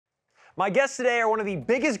My guests today are one of the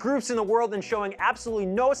biggest groups in the world and showing absolutely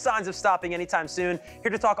no signs of stopping anytime soon.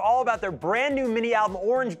 Here to talk all about their brand new mini album,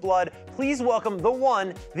 Orange Blood, please welcome the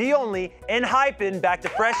one, the only, ENHYPEN back to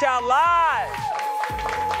Fresh Out Live.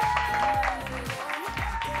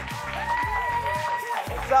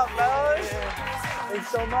 What's up, fellas? Thanks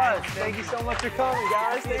so much. Thank you so much for coming,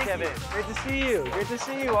 guys. Thank you, Kevin. Great to see you. Great to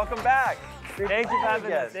see you. Welcome back. Thank you for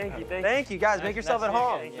having us. Thank you. Thank you, guys. Make yourself at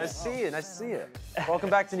home. Nice to see you. Nice to see you. Welcome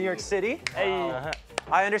back to New York City. Hey.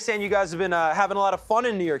 I understand you guys have been having a lot of fun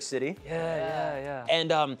in New York City. Yeah.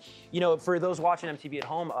 And, you know, for those watching MTV at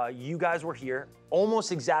home, you guys were here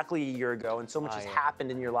almost exactly a year ago, and so much has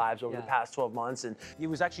happened in your lives over the past 12 months. And it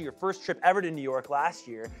was actually your first trip ever to New York last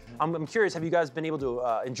year. I'm curious, have you guys been able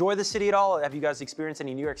to enjoy the city at all? Have you guys experienced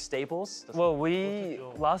any New York staples? Well,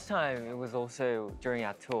 last time it was also during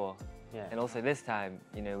our tour. Yeah. And also this time,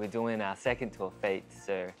 you know, we're doing our second tour, Fate.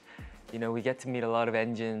 So, you know, we get to meet a lot of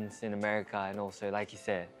engines in America and also, like you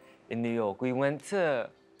said, in New York. We went to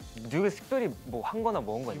누구 특별히 뭐 한 거나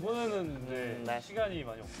먹은 거 이번에는 네, 시간이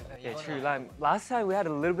많이 없어요. Yeah, true. Like last time we had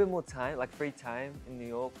a little bit more time, like free time in New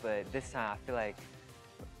York, but this time I feel like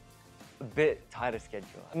a bit tighter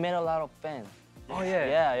schedule. I met a lot of fans. Oh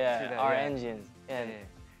yeah. Yeah. Our engines.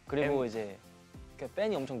 그리고 이제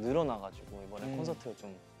팬이 엄청 늘어나가지고 이번에 콘서트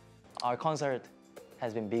좀. Our concert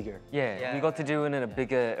has been bigger. Yeah, we got to do it in a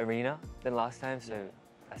bigger arena than last time, so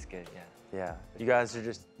that's good. Yeah, you guys are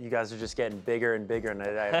just getting bigger and bigger, and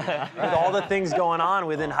with all the things going on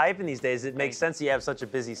within ENHYPEN these days, it makes sense you have such a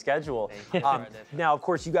busy schedule. Now, of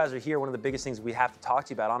course, you guys are here. One of the biggest things we have to talk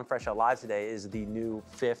to you about on Fresh Out Live today is the new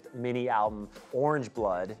 5th mini album, Orange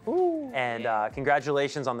Blood. And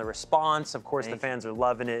congratulations on the response. Of course, the fans are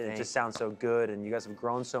loving it. It just sounds so good, and you guys have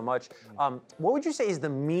grown so much. What would you say is the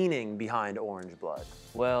meaning behind Orange Blood?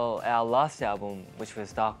 Well, our last album, which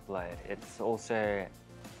was Dark Blood, it's also.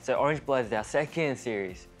 So Orange Blood is our second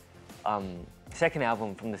series, second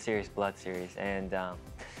album from the series Blood series, and our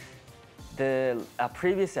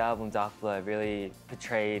previous album Dark Blood really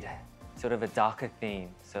portrayed sort of a darker theme,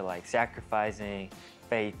 so like sacrificing,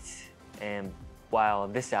 fate, and while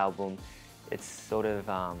this album, it's sort of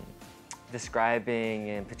describing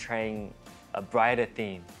and portraying a brighter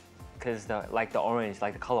theme, because like the orange,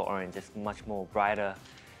 like the color orange, is much more brighter.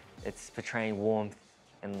 It's portraying warmth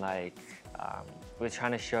and like. We're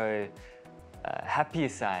trying to show a happier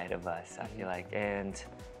side of us, I feel like, and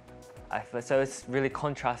so it's really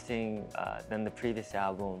contrasting than the previous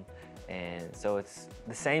album, and so it's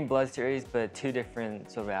the same Blood series but two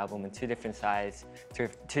different sort of album and two different sides,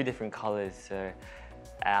 two different colors. So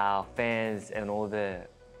our fans and all the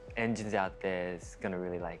engines out there is gonna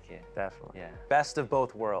really like it. Definitely. Yeah. Best of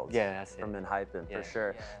both worlds. Yeah, that's it. From ENHYPEN, for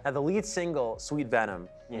sure. Yeah. Now, the lead single, Sweet Venom,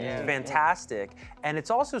 is fantastic, and it's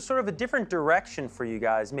also sort of a different direction for you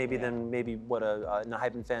guys, maybe than what an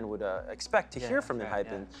ENHYPEN fan would expect to hear from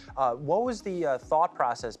ENHYPEN. What was the thought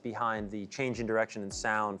process behind the change in direction and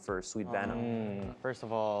sound for Sweet Venom? First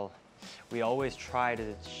of all, we always try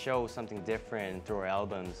to show something different through our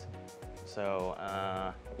albums. So,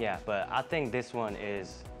 yeah, but I think this one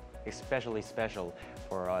is especially special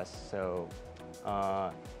for us. So,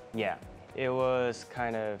 yeah, it was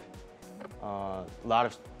kind of a lot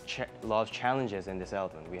of challenges in this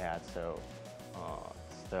album we had. So,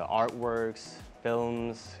 the artworks,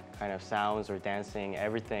 films, kind of sounds or dancing,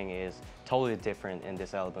 everything is totally different in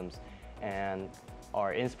this album. And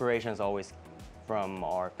our inspiration is always from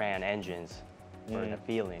our fan engines or the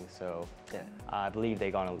feeling. So, I believe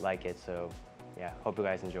they're gonna like it. So, yeah, hope you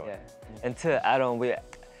guys enjoy. And to add on, we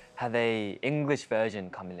have a English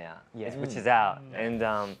version coming out, which is out, and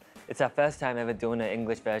it's our first time ever doing an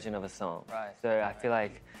English version of a song. Right. So I feel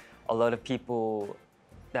like a lot of people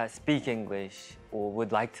that speak English or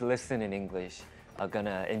would like to listen in English are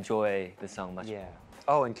gonna enjoy the song much more.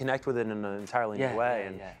 Oh, and connect with it in an entirely new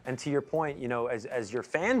way. And to your point, you know, as your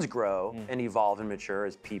fans grow and evolve and mature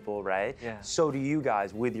as people, right? So do you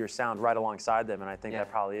guys with your sound right alongside them. And I think that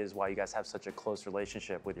probably is why you guys have such a close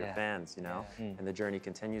relationship with your fans, you know? And the journey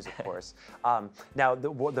continues, of course. Now,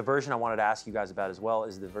 the version I wanted to ask you guys about as well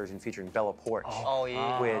is the version featuring Bella Poarch. Oh,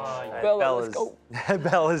 yeah. Which Bella, let's go.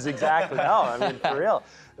 Bella's exactly, no, I mean, for real.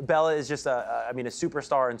 Bella is just a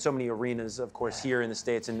superstar in so many arenas, of course, here in the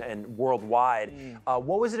States and worldwide.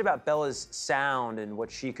 What was it about Bella's sound and what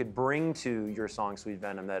she could bring to your song, Sweet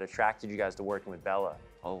Venom, that attracted you guys to working with Bella?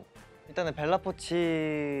 일단은 벨라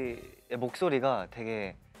포치의 목소리가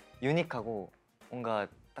되게 유니크하고 뭔가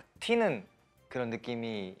딱 튀는 그런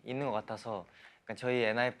느낌이 있는 것 같아서 저희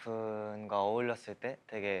엔하이픈과 어울렸을 때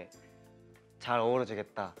되게 잘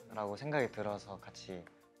어우러지겠다라고 생각이 들어서 같이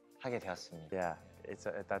하게 되었습니다.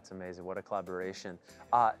 That's amazing. What a collaboration.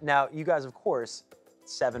 Now, you guys, of course,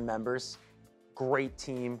 7 members. Great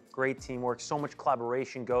team, great teamwork. So much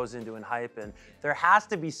collaboration goes into ENHYPEN. There has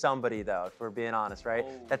to be somebody, though, if we're being honest, right?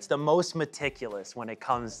 That's the most meticulous when it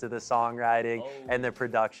comes to the songwriting and the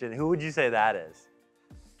production. Who would you say that is?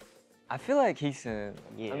 I feel like Heesun.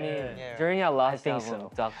 Yeah. I mean, Yeah. during our last think album,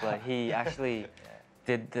 so. Dark Blood, he actually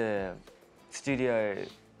did the studio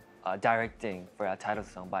directing for our title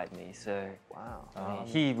song, Bite Me. So Wow. I mean,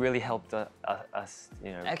 he really helped us,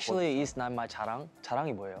 you know. Actually, it's not my 자랑.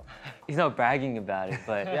 자랑이 뭐예요? He's not bragging about it,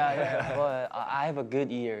 but Yeah. But I have a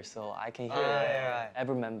good ear, so I can hear right.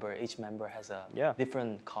 every member. Each member has a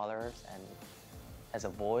different colors and has a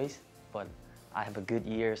voice. But I have a good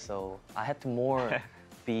ear, so I had to more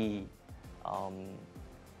be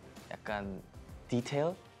약간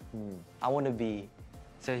detailed. I want to be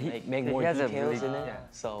so he make more he has details a in really, it.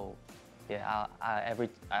 So yeah, I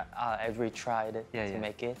every tried it to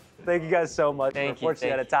make it. Thank you guys so much. We're Thank you,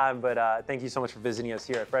 unfortunately out of time, but thank you so much for visiting us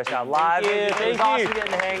here at Fresh Out Live. you, It was thank awesome you.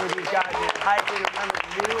 getting to hang with these guys. Remember,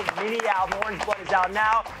 the new mini album, Orange Blood, is out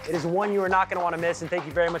now. It is one you are not going to want to miss, and thank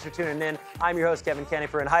you very much for tuning in. I'm your host, Kevin Kenny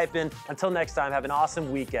for ENHYPEN. Until next time, have an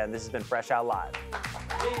awesome weekend. This has been Fresh Out Live.